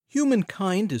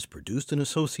Humankind is produced in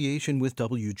association with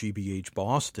WGBH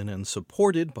Boston and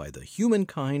supported by the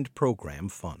Humankind Program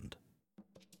Fund.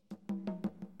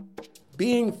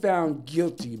 Being found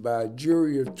guilty by a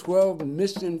jury of 12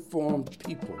 misinformed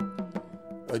people,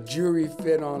 a jury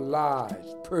fed on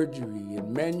lies, perjury,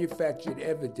 and manufactured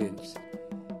evidence,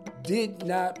 did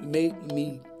not make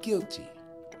me guilty.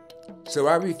 So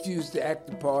I refused to act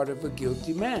the part of a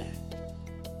guilty man.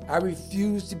 I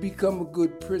refused to become a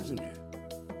good prisoner.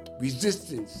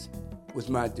 Resistance was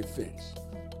my defense.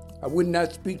 I would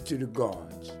not speak to the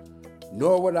guards,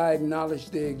 nor would I acknowledge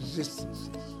their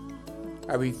existences.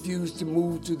 I refused to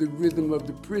move to the rhythm of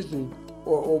the prison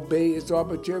or obey its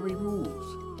arbitrary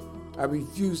rules. I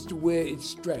refused to wear its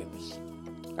stripes.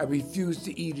 I refused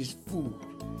to eat its food.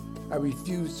 I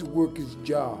refused to work its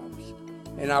jobs.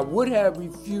 And I would have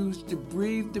refused to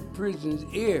breathe the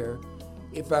prison's air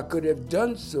if I could have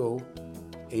done so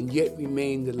and yet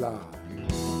remained alive.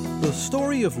 The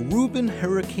story of Rubin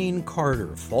Hurricane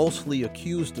Carter, falsely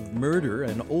accused of murder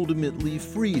and ultimately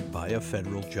freed by a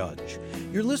federal judge.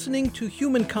 You're listening to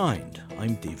Humankind.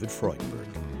 I'm David Freudberg.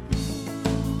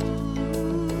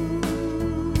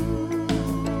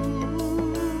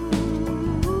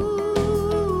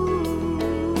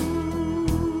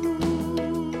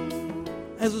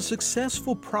 As a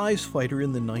successful prizefighter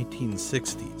in the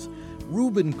 1960s,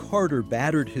 Rubin Carter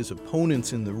battered his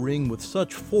opponents in the ring with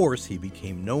such force he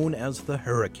became known as the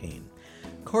Hurricane.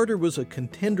 Carter was a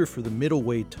contender for the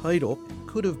middleweight title,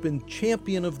 could have been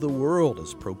champion of the world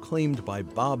as proclaimed by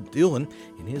Bob Dylan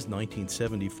in his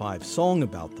 1975 song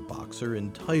about the boxer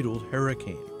entitled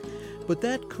Hurricane. But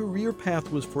that career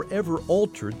path was forever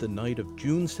altered the night of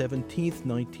June 17,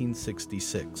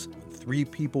 1966, when 3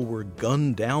 people were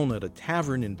gunned down at a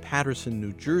tavern in Paterson,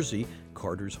 New Jersey,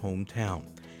 Carter's hometown.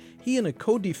 He and a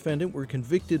co-defendant were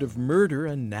convicted of murder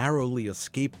and narrowly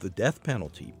escaped the death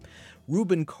penalty.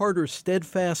 Rubin Carter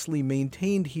steadfastly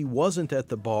maintained he wasn't at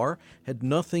the bar, had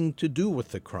nothing to do with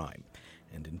the crime,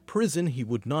 and in prison he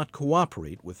would not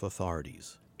cooperate with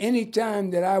authorities. Any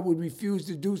time that I would refuse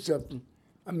to do something,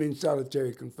 I'm in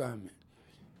solitary confinement.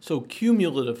 So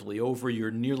cumulatively, over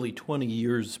your nearly 20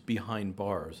 years behind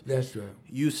bars, that's right,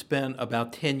 you spent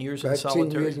about 10 years in solitary?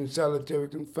 10 years in solitary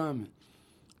confinement.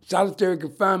 Solitary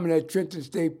confinement at Trenton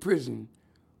State Prison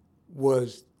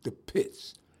was the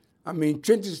pits.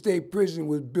 Trenton State Prison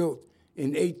was built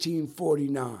in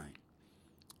 1849.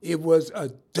 It was a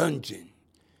dungeon.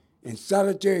 And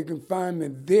solitary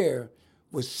confinement there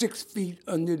was 6 feet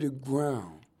under the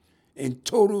ground in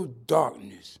total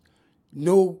darkness.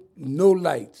 No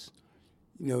lights,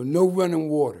 no running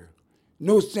water,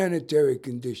 no sanitary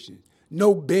conditions,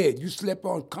 no bed. You slept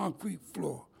on concrete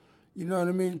floor. You know what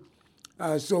I mean?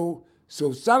 So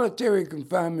solitary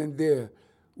confinement there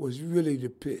was really the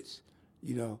pits,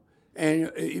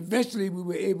 And eventually we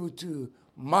were able to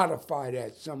modify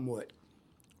that somewhat.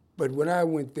 But when I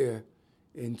went there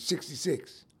in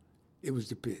 1966, it was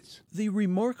the pits. The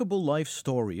remarkable life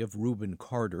story of Rubin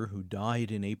Carter, who died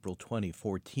in April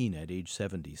 2014 at age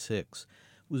 76,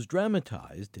 was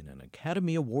dramatized in an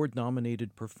Academy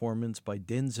Award-nominated performance by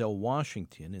Denzel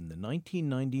Washington in the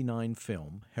 1999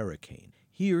 film Hurricane.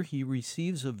 Here he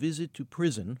receives a visit to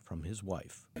prison from his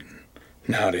wife.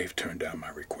 Now they've turned down my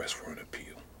request for an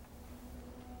appeal.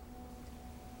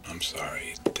 I'm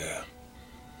sorry,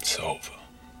 it's over.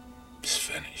 It's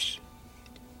finished.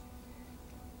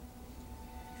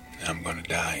 I'm gonna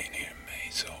die in here, May,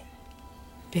 so...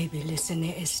 Baby, listen,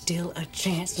 there is still a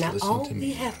chance. Now, all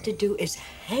we have to do is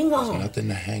hang on. There's nothing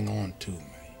to hang on to,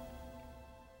 May.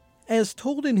 As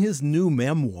told in his new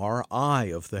memoir,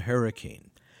 Eye of the Hurricane,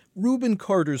 Rubin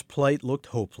Carter's plight looked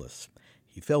hopeless.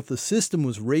 He felt the system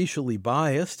was racially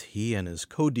biased. He and his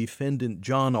co-defendant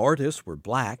John Artis were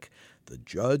black. The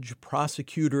judge,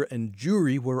 prosecutor, and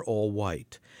jury were all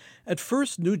white. At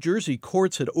first, New Jersey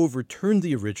courts had overturned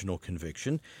the original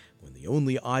conviction when the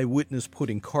only eyewitness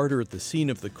putting Carter at the scene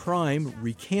of the crime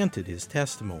recanted his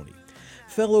testimony.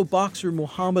 Fellow boxer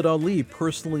Muhammad Ali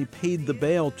personally paid the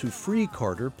bail to free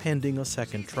Carter pending a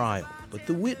second trial. But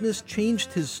the witness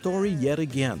changed his story yet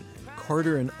again.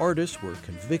 Carter and Artis were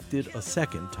convicted a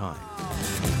second time.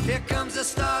 Here comes the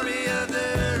story of the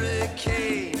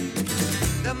hurricane,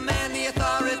 the man the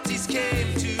authorities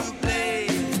came to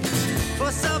blame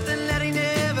for something that he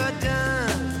never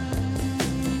done.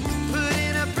 Put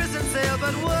in a prison cell,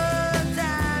 but one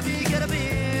time he could have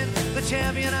been the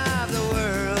champion of the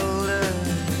world.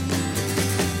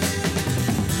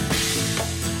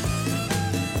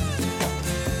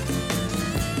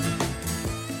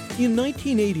 In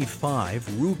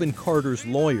 1985, Rubin Carter's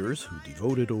lawyers, who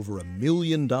devoted over $1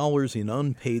 million in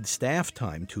unpaid staff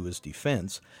time to his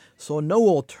defense, saw no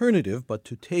alternative but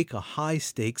to take a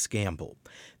high-stakes gamble.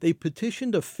 They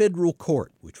petitioned a federal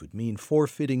court, which would mean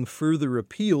forfeiting further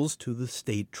appeals to the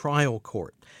state trial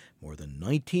court. More than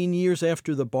 19 years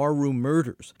after the barroom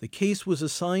murders, the case was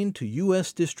assigned to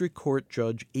U.S. District Court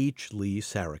Judge H. Lee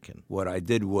Sarakin. What I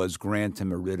did was grant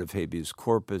him a writ of habeas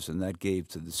corpus, and that gave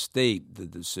to the state the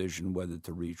decision whether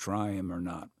to retry him or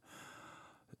not.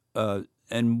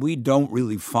 And we don't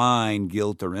really find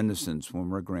guilt or innocence when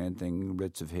we're granting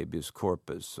writs of habeas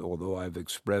corpus, although I've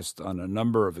expressed on a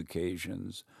number of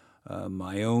occasions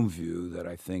my own view that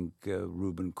I think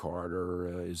Rubin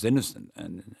Carter is innocent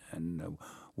and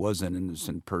was an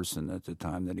innocent person at the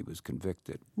time that he was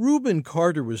convicted. Rubin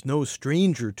Carter was no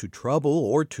stranger to trouble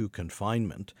or to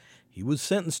confinement. He was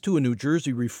sentenced to a New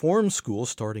Jersey reform school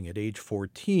starting at age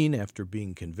 14 after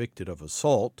being convicted of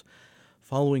assault.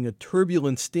 Following a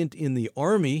turbulent stint in the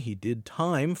Army, he did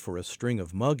time for a string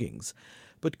of muggings.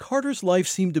 But Carter's life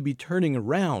seemed to be turning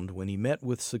around when he met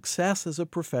with success as a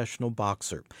professional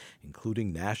boxer,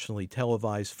 including nationally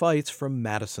televised fights from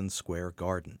Madison Square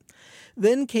Garden.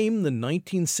 Then came the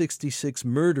 1966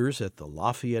 murders at the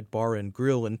Lafayette Bar and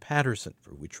Grill in Paterson,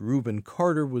 for which Rubin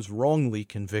Carter was wrongly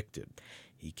convicted.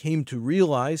 He came to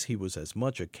realize he was as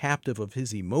much a captive of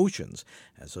his emotions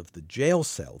as of the jail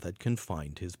cell that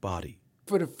confined his body.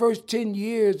 For the first 10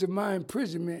 years of my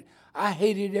imprisonment, I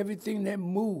hated everything that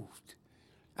moved.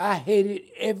 I hated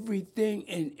everything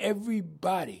and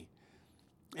everybody.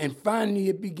 And finally,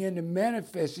 it began to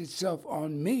manifest itself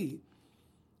on me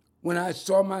when I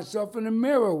saw myself in the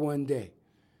mirror one day.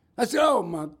 I said, oh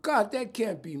my God, that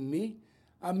can't be me.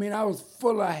 I mean, I was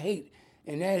full of hate,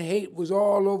 and that hate was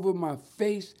all over my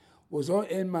face, was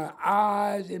in my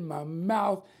eyes, in my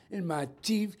mouth, in my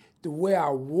teeth, the way I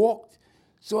walked.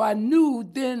 So I knew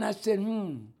then, I said,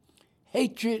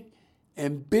 hatred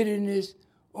and bitterness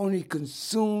only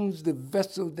consumes the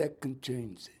vessel that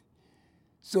contains it.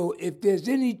 So if there's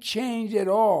any change at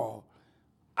all,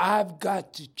 I've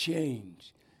got to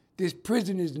change. This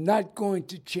prison is not going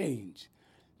to change.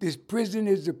 This prison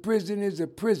is a prison is a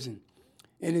prison,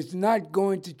 and it's not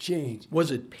going to change.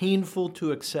 Was it painful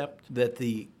to accept that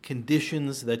the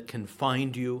conditions that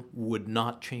confined you would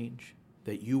not change,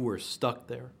 that you were stuck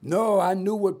there? No, I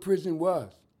knew what prison was,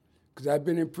 because I've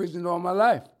been in prison all my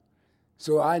life.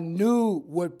 So I knew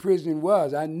what prison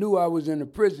was. I knew I was in a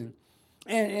prison.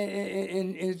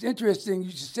 And it's interesting you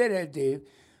should say that, Dave,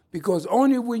 because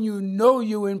only when you know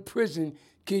you're in prison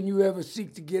can you ever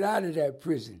seek to get out of that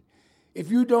prison.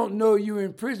 If you don't know you're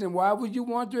in prison, why would you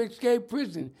want to escape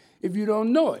prison if you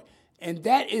don't know it? And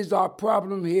that is our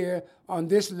problem here on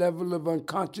this level of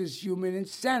unconscious human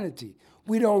insanity.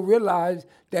 We don't realize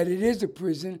that it is a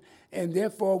prison, and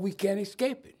therefore we can't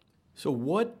escape it. So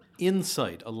what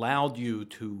insight allowed you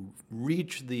to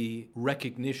reach the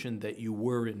recognition that you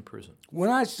were in prison?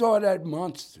 When I saw that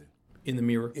monster in the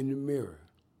mirror,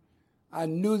 I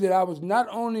knew that I was not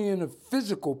only in a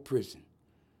physical prison,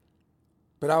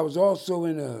 but I was also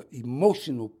in an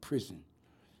emotional prison.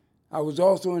 I was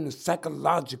also in a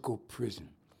psychological prison.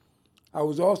 I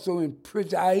was also in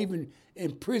prison. I even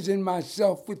imprisoned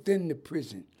myself within the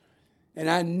prison. And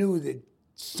I knew that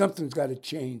something's got to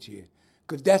change here,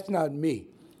 because that's not me.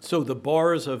 So the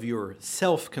bars of your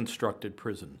self-constructed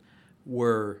prison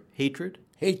were hatred?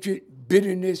 Hatred,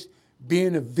 bitterness,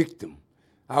 being a victim.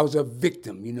 I was a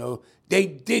victim, you know. They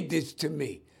did this to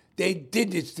me. They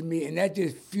did this to me, and that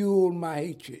just fueled my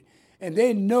hatred. And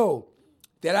they know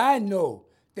that I know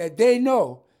that they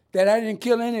know that I didn't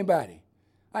kill anybody.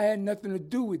 I had nothing to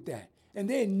do with that. And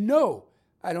they know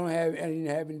I didn't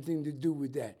have anything to do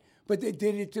with that. But they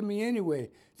did it to me anyway.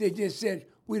 They just said,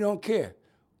 we don't care.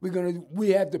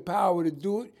 We have the power to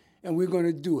do it, and we're going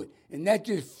to do it. And that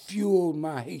just fueled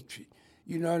my hatred.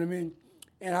 You know what I mean?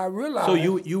 And I realized... So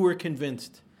you were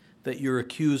convinced that your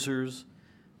accusers,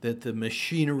 that the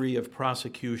machinery of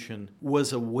prosecution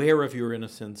was aware of your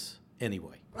innocence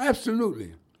anyway?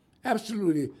 Absolutely.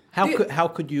 Absolutely. How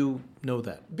could you know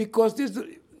that? Because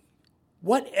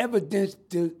what evidence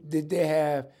did they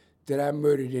have that I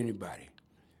murdered anybody?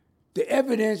 The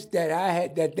evidence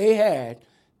that they had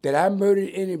that I murdered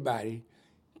anybody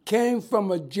came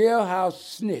from a jailhouse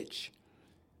snitch,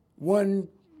 one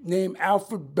named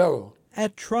Alfred Bellow.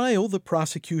 At trial, the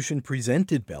prosecution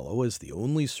presented Bellow as the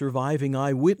only surviving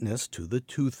eyewitness to the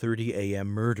 2:30 a.m.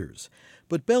 murders.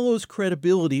 But Bellow's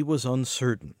credibility was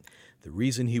uncertain. The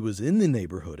reason he was in the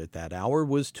neighborhood at that hour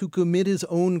was to commit his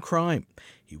own crime.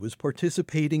 He was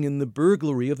participating in the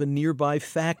burglary of a nearby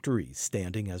factory,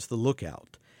 standing as the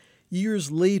lookout.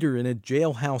 Years later, in a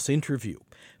jailhouse interview,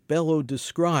 Bello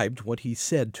described what he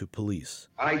said to police.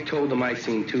 I told them I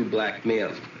seen two black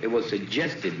males. It was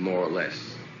suggested, more or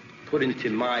less, put into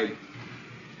my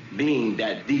being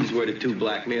that these were the two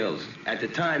black males. At the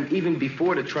time, even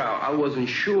before the trial, I wasn't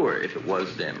sure if it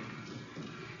was them.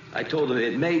 I told them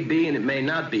it may be and it may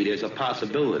not be. There's a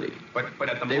possibility. But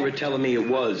at the They were telling me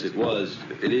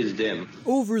it is them.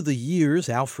 Over the years,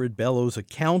 Alfred Bello's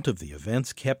account of the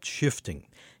events kept shifting.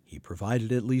 He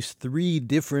provided at least 3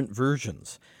 different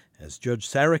versions. As Judge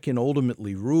Sarakin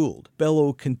ultimately ruled,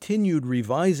 Bello continued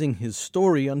revising his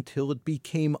story until it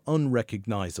became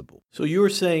unrecognizable. So you're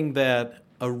saying that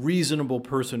a reasonable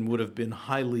person would have been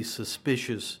highly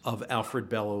suspicious of Alfred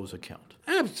Bello's account?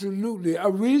 Absolutely. A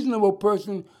reasonable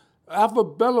person,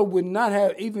 Alfred Bello would not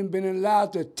have even been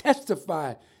allowed to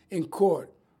testify in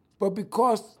court. But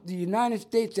because the United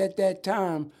States at that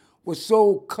time was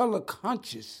so color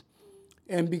conscious,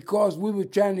 and because we were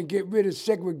trying to get rid of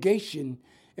segregation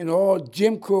and all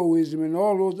Jim Crowism and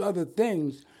all those other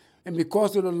things, and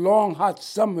because of the long, hot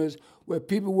summers where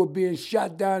people were being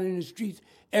shot down in the streets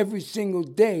every single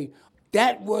day,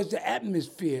 that was the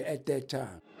atmosphere at that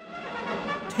time.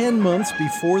 10 months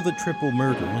before the triple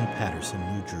murder in Paterson,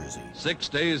 New Jersey. 6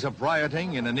 days of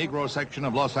rioting in a Negro section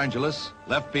of Los Angeles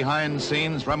left behind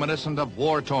scenes reminiscent of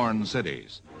war-torn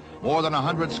cities. More than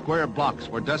 100 square blocks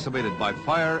were decimated by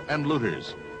fire and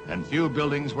looters, and few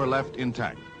buildings were left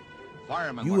intact.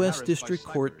 U.S. District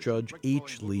Court Judge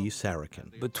H. Lee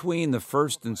Sarakin. Between the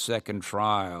first and second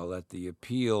trial at the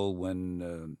appeal,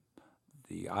 when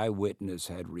the eyewitness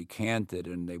had recanted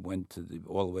and they went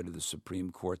all the way to the Supreme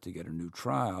Court to get a new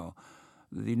trial,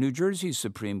 the New Jersey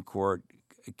Supreme Court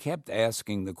kept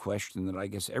asking the question that I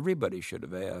guess everybody should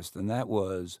have asked, and that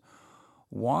was,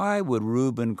 why would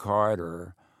Rubin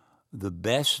Carter, the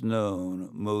best-known,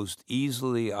 most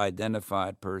easily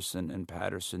identified person in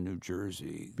Paterson, New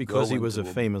Jersy, because he was a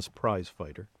famous prize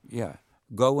fighter. Yeah,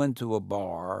 go into a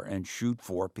bar and shoot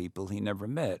 4 people he never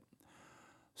met?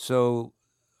 So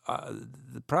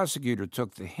the prosecutor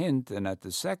took the hint, and at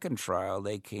the second trial,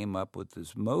 they came up with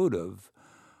this motive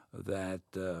that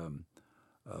a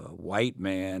white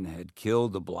man had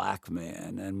killed a black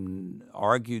man, and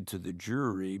argued to the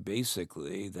jury,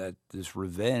 basically, that this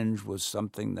revenge was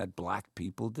something that black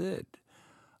people did.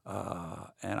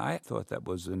 And I thought that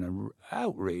was an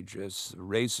outrageous,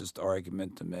 racist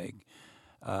argument to make.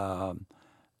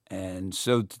 And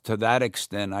so to that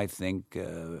extent, I think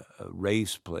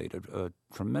race played a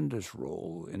tremendous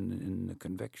role in the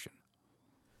conviction.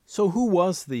 So who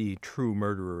was the true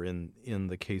murderer in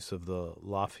the case of the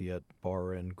Lafayette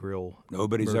Bar and Grill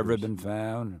Nobody's murders? ever been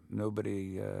found.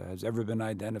 Nobody has ever been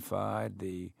identified.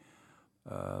 The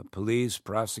police,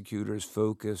 prosecutors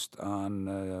focused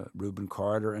on Rubin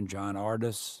Carter and John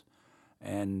Ardis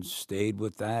and stayed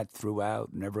with that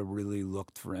throughout, never really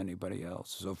looked for anybody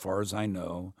else. So far as I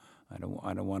know, I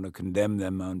don't want to condemn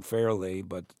them unfairly,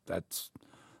 but that's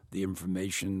the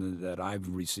information that I've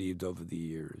received over the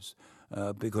years.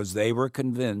 Because they were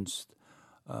convinced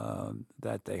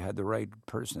that they had the right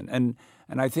person. And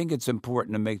I think it's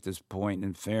important to make this point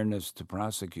in fairness to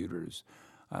prosecutors.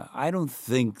 I don't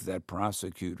think that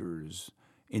prosecutors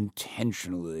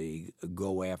intentionally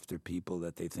go after people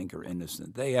that they think are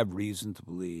innocent. They have reason to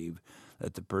believe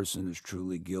that the person is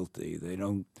truly guilty. They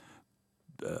don't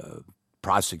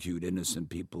prosecute innocent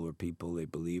people or people they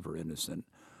believe are innocent.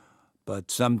 But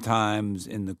sometimes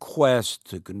in the quest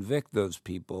to convict those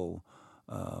people,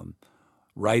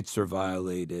 rights are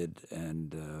violated,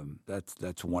 and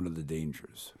that's one of the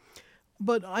dangers.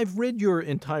 But I've read your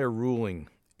entire ruling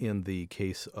in the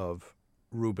case of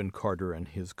Rubin Carter and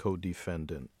his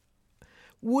co-defendant.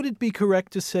 Would it be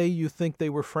correct to say you think they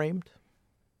were framed?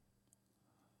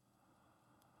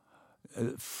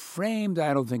 Framed,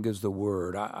 I don't think is the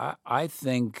word. I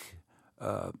think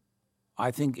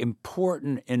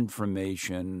important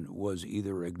information was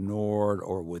either ignored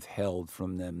or withheld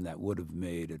from them that would have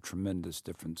made a tremendous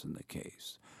difference in the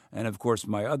case. And of course,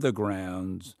 my other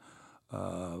grounds,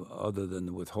 other than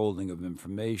the withholding of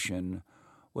information,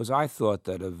 was I thought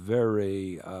that a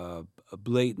very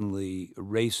blatantly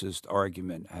racist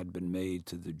argument had been made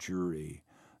to the jury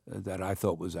that I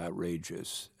thought was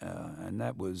outrageous. And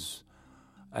that was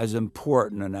as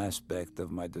important an aspect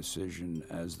of my decision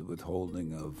as the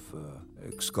withholding of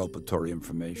exculpatory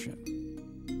information.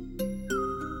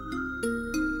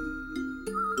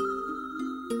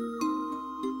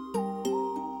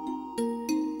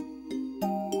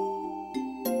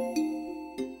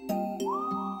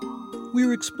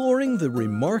 We're exploring the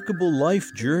remarkable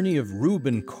life journey of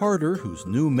Rubin Carter, whose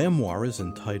new memoir is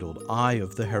entitled Eye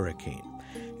of the Hurricane.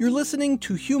 You're listening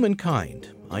to Humankind.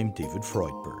 I'm David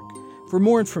Freudberg. For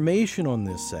more information on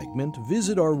this segment,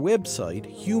 visit our website,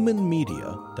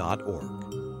 humanmedia.org.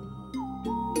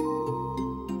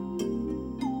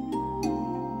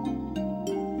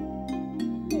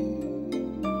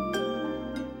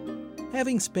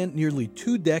 Having spent nearly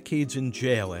 2 decades in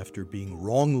jail after being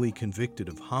wrongly convicted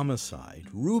of homicide,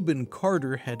 Rubin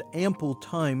Carter had ample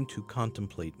time to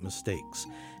contemplate mistakes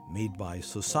made by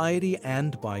society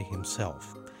and by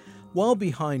himself. While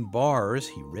behind bars,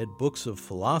 he read books of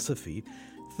philosophy,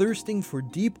 thirsting for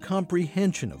deep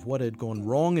comprehension of what had gone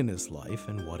wrong in his life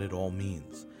and what it all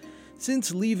means.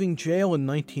 Since leaving jail in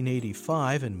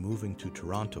 1985 and moving to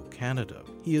Toronto, Canada,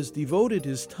 he has devoted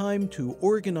his time to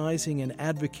organizing and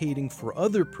advocating for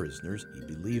other prisoners he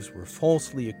believes were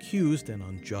falsely accused and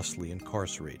unjustly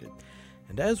incarcerated.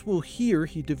 And as we'll hear,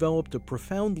 he developed a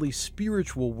profoundly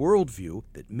spiritual worldview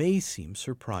that may seem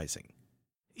surprising.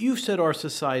 You've said our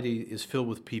society is filled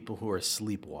with people who are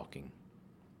sleepwalking.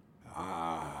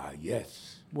 Ah,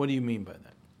 yes. What do you mean by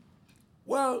that?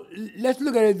 Well, let's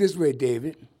look at it this way,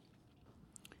 David.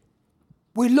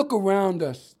 We look around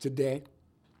us today,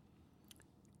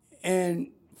 and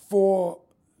for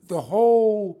the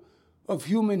whole of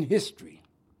human history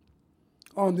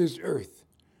on this earth,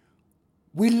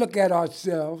 we look at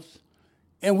ourselves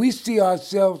and we see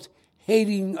ourselves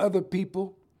hating other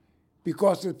people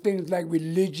because of things like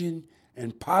religion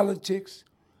and politics.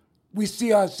 We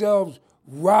see ourselves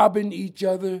robbing each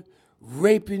other,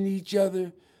 raping each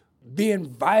other, being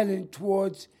violent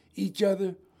towards each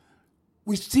other.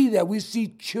 We see that. We see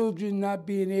children not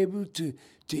being able to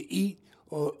eat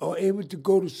or able to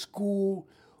go to school,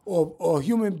 or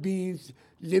human beings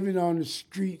living on the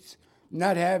streets,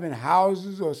 not having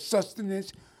houses or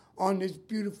sustenance on this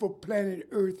beautiful planet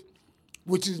Earth,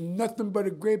 which is nothing but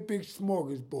a great big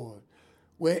smorgasbord,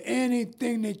 where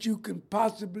anything that you can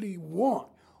possibly want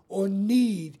or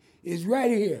need is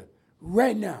right here,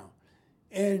 right now.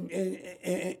 And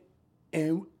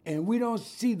we don't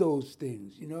see those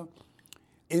things, you know?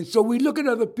 And so we look at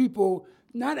other people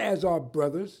not as our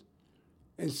brothers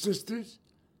and sisters,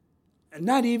 and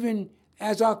not even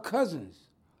as our cousins,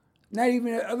 not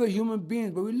even as other human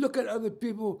beings, but we look at other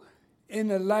people in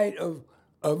the light of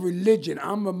religion.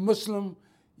 I'm a Muslim,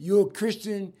 you're a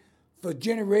Christian. For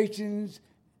generations,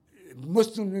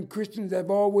 Muslims and Christians have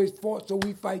always fought, so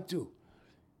we fight too.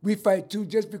 We fight too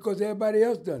just because everybody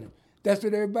else done it. That's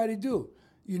what everybody do.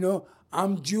 You know,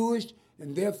 I'm Jewish,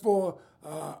 and therefore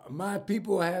my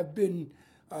people have been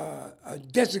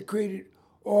desecrated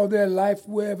all their life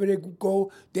wherever they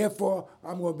go. Therefore,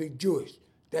 I'm going to be Jewish.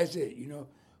 That's it, you know.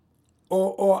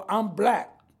 Or I'm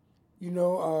black. You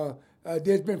know,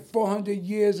 there's been 400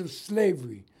 years of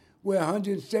slavery where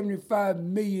 175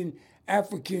 million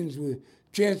Africans were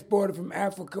transported from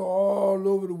Africa all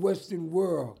over the Western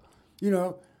world. You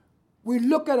know, we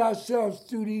look at ourselves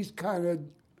through these kind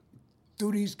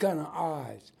of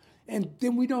eyes, and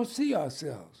then we don't see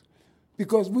ourselves,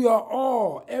 because we are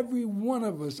all, every one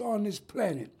of us on this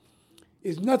planet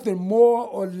is nothing more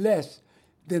or less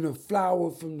than a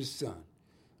flower from the sun,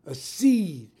 a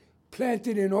seed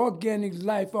planted in organic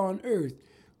life on earth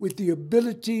with the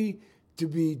ability to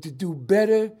do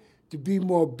better, to be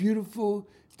more beautiful,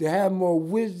 to have more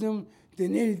wisdom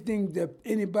than anything that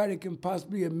anybody can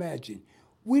possibly imagine.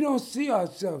 We don't see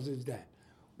ourselves as that.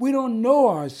 We don't know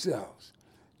ourselves.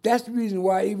 That's the reason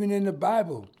why even in the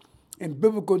Bible, in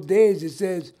biblical days, it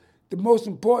says the most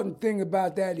important thing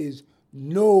about that is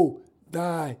know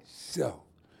thyself.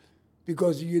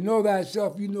 Because if you know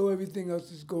thyself, you know everything else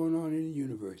that's going on in the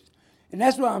universe. And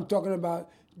that's why I'm talking about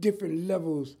different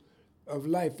levels of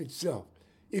life itself.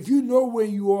 If you know where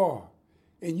you are,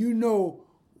 and you know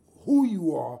who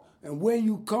you are and where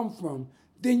you come from,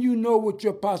 then you know what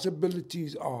your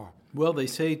possibilities are. Well, they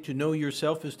say to know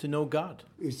yourself is to know God.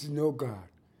 It's to know God.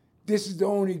 This is the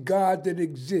only God that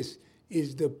exists,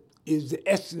 is the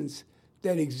essence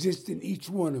that exists in each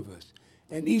one of us.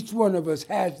 And each one of us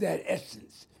has that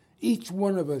essence. Each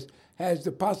one of us has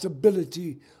the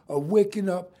possibility of waking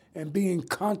up and being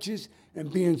conscious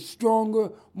and being stronger,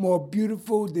 more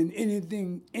beautiful than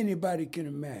anything anybody can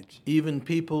imagine. Even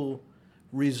people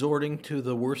resorting to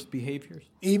the worst behaviors?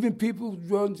 Even people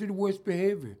resorting to the worst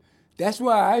behavior. That's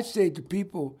why I say to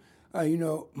people,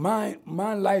 my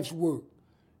life's work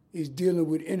is dealing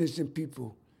with innocent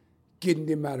people, getting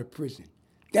them out of prison.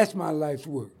 That's my life's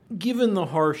work. Given the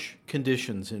harsh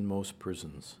conditions in most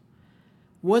prisons,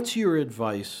 what's your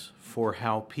advice for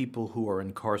how people who are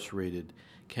incarcerated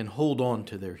can hold on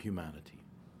to their humanity?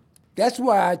 That's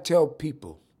why I tell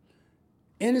people,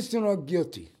 innocent or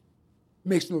guilty,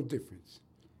 makes no difference.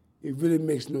 It really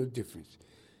makes no difference.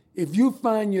 if you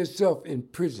find yourself in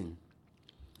prison,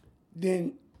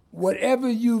 then whatever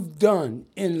you've done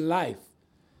in life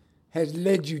has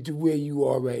led you to where you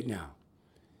are right now.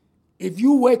 If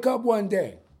you wake up one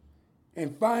day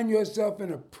and find yourself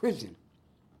in a prison,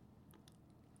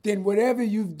 then whatever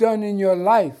you've done in your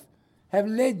life have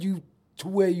led you to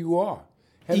where you are.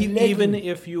 Even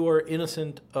if you are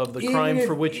innocent of the crime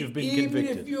for which you've been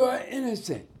convicted. Even if you are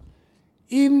innocent.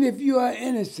 Even if you are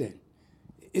innocent,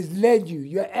 it's led you,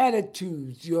 your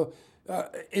attitudes,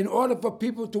 in order for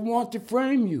people to want to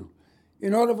frame you,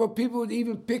 in order for people to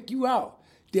even pick you out,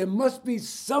 there must be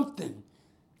something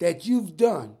that you've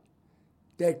done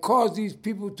that caused these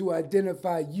people to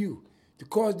identify you, to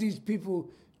cause these people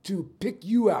to pick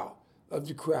you out of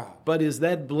the crowd. But is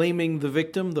that blaming the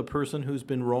victim, the person who's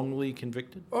been wrongly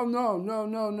convicted? Oh,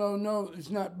 no. It's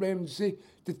not blaming. See,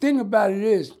 the thing about it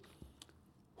is,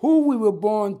 who we were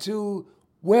born to,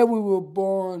 where we were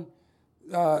born,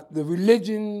 the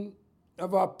religion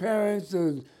of our parents,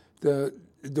 the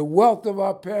wealth of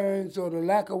our parents, or the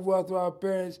lack of wealth of our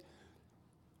parents,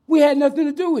 we had nothing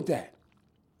to do with that.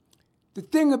 The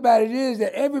thing about it is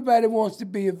that everybody wants to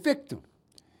be a victim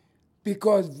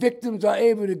because victims are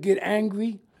able to get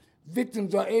angry,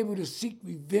 victims are able to seek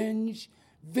revenge,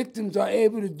 victims are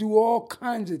able to do all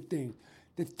kinds of things.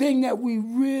 The thing that we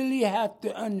really have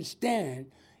to understand,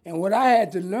 and what I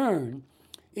had to learn,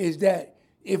 is that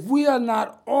if we are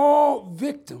not all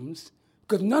victims,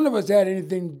 because none of us had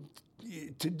anything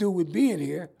to do with being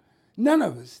here, none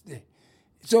of us did.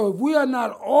 So if we are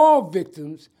not all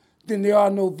victims, then there are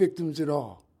no victims at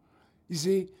all. You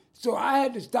see? So I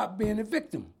had to stop being a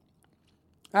victim.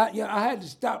 I had to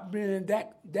stop being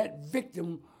that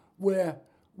victim where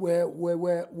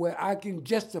I can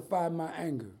justify my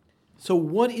anger. So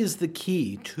what is the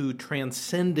key to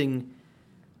transcending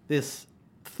this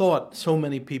thought so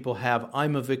many people have?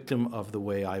 I'm a victim of the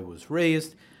way I was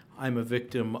raised. I'm a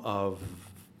victim of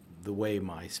the way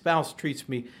my spouse treats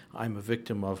me. I'm a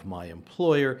victim of my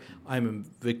employer. I'm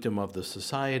a victim of the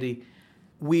society.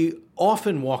 We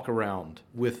often walk around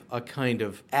with a kind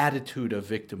of attitude of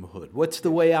victimhood. What's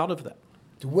the way out of that?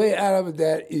 The way out of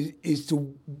that is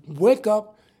to wake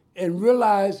up and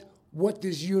realize what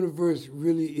this universe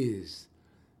really is.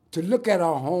 To look at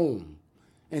our home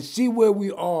and see where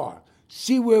we are,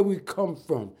 see where we come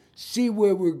from, see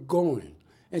where we're going,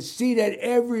 and see that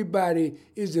everybody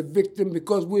is a victim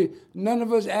because none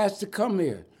of us asked to come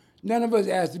here. None of us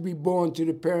asked to be born to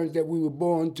the parents that we were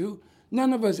born to.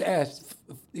 None of us asked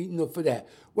for that.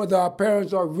 Whether our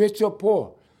parents are rich or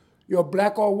poor, you're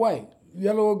black or white,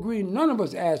 yellow or green, none of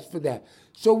us asked for that.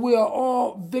 So we are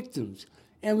all victims,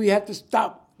 and we have to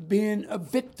stop being a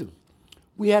victim.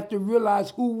 We have to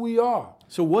realize who we are.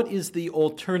 So what is the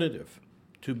alternative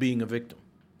to being a victim?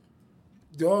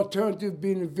 The alternative of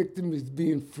being a victim is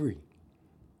being free.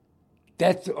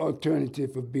 That's the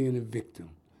alternative of being a victim.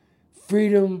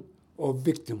 Freedom or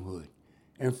victimhood.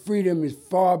 And freedom is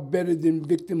far better than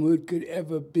victimhood could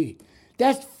ever be.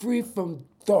 That's free from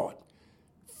thought,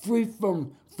 free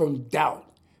from doubt,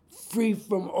 free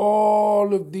from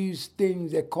all of these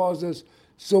things that cause us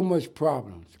so much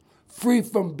problems, free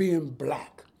from being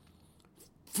black,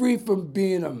 free from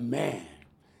being a man.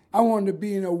 I want to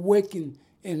be an awakened,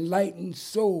 enlightened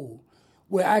soul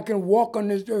where I can walk on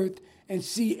this earth and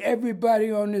see everybody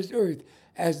on this earth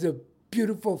as the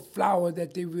beautiful flower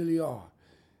that they really are.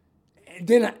 And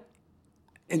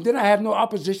then I have no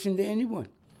opposition to anyone.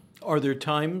 Are there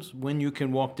times when you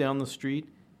can walk down the street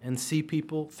and see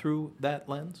people through that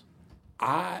lens?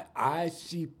 I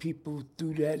see people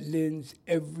through that lens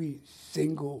every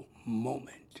single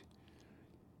moment.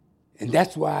 And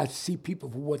that's why I see people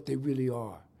for what they really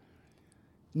are.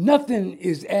 Nothing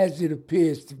is as it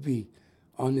appears to be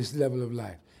on this level of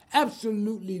life.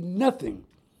 Absolutely nothing.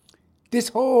 This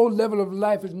whole level of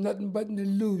life is nothing but an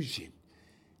illusion.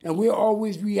 And we're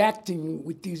always reacting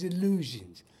with these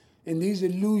illusions. And these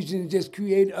illusions just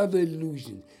create other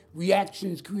illusions.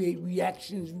 Reactions create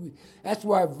reactions. That's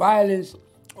why violence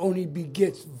only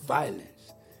begets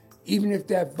violence. Even if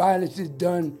that violence is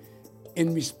done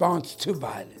in response to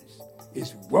violence.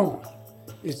 It's wrong.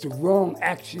 It's the wrong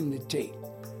action to take.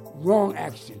 Wrong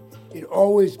action. It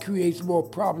always creates more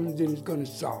problems than it's going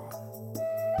to solve.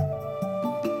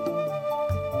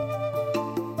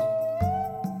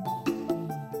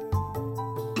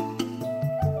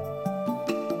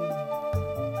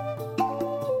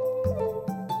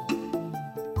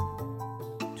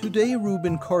 Today,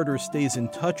 Rubin Carter stays in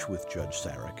touch with Judge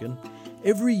Sarakin.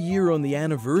 Every year on the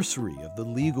anniversary of the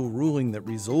legal ruling that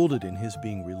resulted in his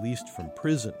being released from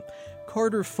prison,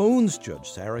 Carter phones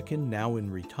Judge Sarakin, now in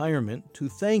retirement, to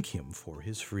thank him for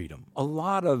his freedom. A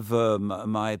lot of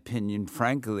my opinion,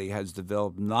 frankly, has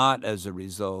developed not as a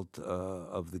result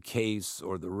of the case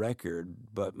or the record,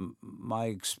 but my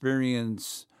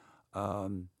experience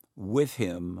with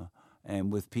him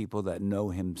and with people that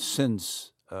know him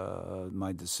since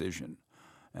my decision.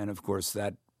 And, of course,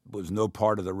 that was no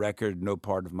part of the record, no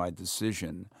part of my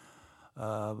decision.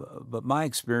 But my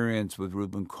experience with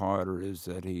Rubin Carter is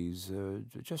that he's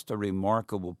just a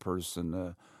remarkable person,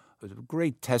 a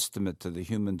great testament to the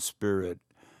human spirit,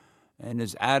 and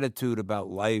his attitude about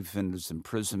life and his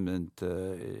imprisonment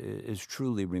is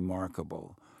truly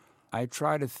remarkable. I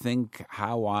try to think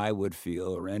how I would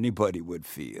feel, or anybody would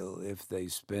feel, if they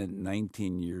spent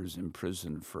 19 years in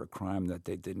prison for a crime that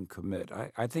they didn't commit.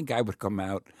 I think I would come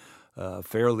out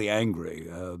fairly angry,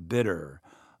 bitter.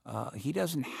 He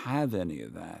doesn't have any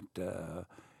of that.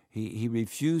 He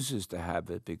refuses to have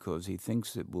it because he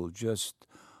thinks it will just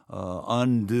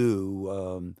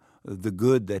undo the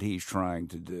good that he's trying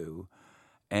to do.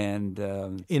 And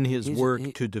in his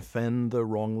work to defend the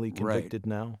wrongly convicted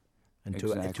now and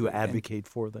exactly. to advocate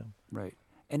for them. Right.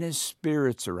 And his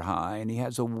spirits are high, and he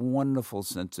has a wonderful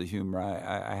sense of humor.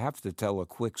 I have to tell a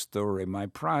quick story. My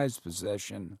prized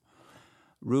possession,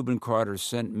 Rubin Carter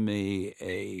sent me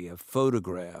a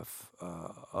photograph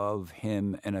of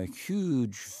him and a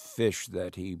huge fish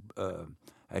that he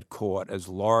had caught, as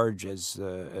large as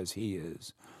he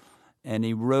is. And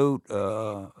he wrote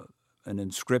an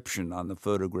inscription on the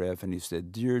photograph, and he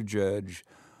said, "Dear Judge,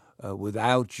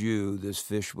 without you, this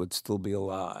fish would still be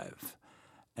alive."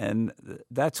 And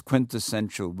that's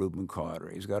quintessential Rubin Carter.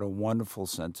 He's got a wonderful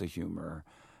sense of humor.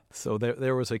 So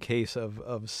there was a case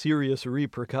of serious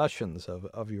repercussions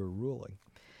of your ruling.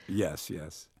 Yes.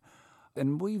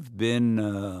 And we've been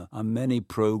on many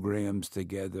programs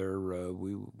together.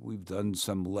 We've done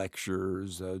some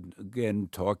lectures, again,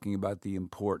 talking about the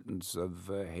importance of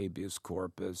habeas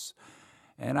corpus.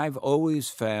 And I've always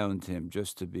found him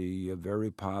just to be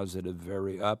very positive,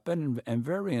 very up, and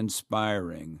very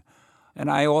inspiring. And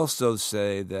I also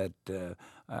say that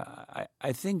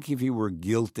I think if he were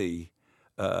guilty,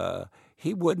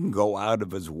 he wouldn't go out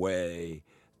of his way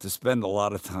to spend a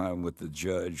lot of time with the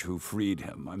judge who freed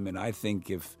him. I mean, I think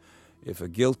if a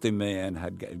guilty man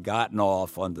had gotten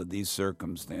off under these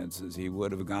circumstances, he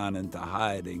would have gone into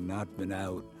hiding, not been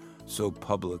out so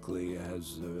publicly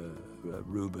as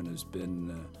Rubin has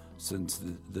been since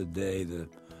the day the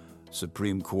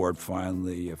Supreme Court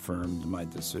finally affirmed my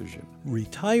decision.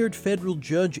 Retired federal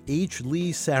judge H.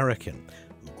 Lee Sarakin,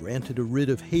 who granted a writ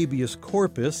of habeas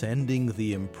corpus ending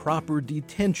the improper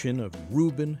detention of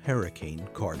Rubin Hurricane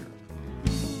Carter.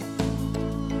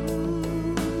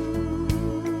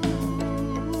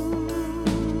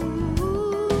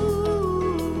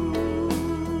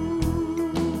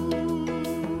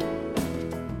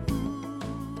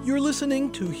 You're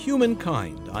listening to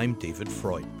Humankind. I'm David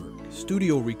Freudberg.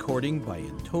 Studio recording by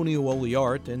Antonio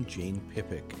Oliart and Jane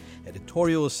Pippick.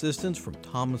 Editorial assistance from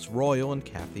Thomas Royal and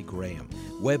Kathy Graham.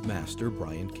 Webmaster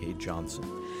Brian K. Johnson.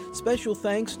 Special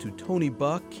thanks to Tony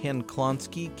Buck, Ken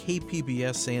Klonsky,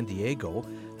 KPBS San Diego,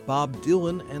 Bob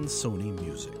Dylan, and Sony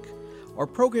Music. Our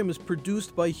program is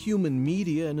produced by Human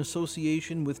Media in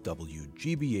association with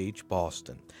WGBH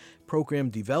Boston. Program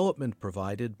development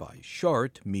provided by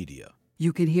Shart Media.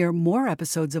 You can hear more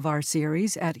episodes of our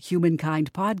series at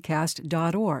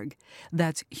humankindpodcast.org.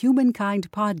 That's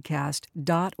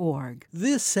humankindpodcast.org.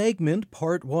 This segment,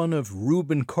 part 1 of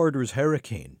Rubin Carter's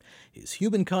Hurricane, is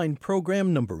Humankind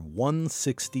Program number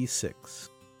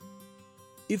 166.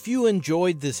 If you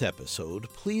enjoyed this episode,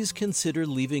 please consider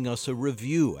leaving us a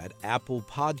review at Apple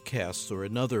Podcasts or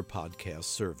another podcast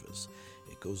service.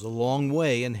 It goes a long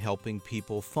way in helping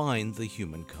people find the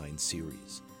Humankind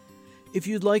series. If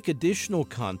you'd like additional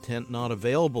content not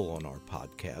available on our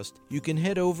podcast, you can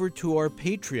head over to our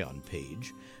Patreon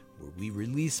page, where we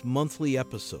release monthly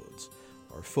episodes.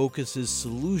 Our focus is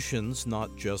solutions,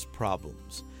 not just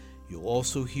problems. You'll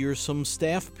also hear some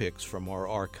staff picks from our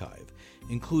archive,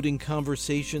 including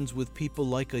conversations with people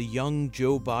like a young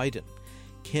Joe Biden,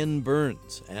 Ken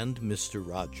Burns, and Mr.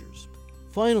 Rogers.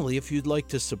 Finally, if you'd like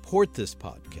to support this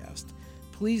podcast,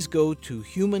 please go to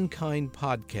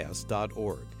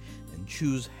humankindpodcast.org. and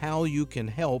choose how you can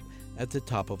help at the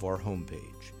top of our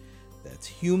homepage.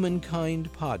 That's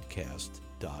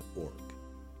humankindpodcast.org.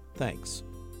 Thanks.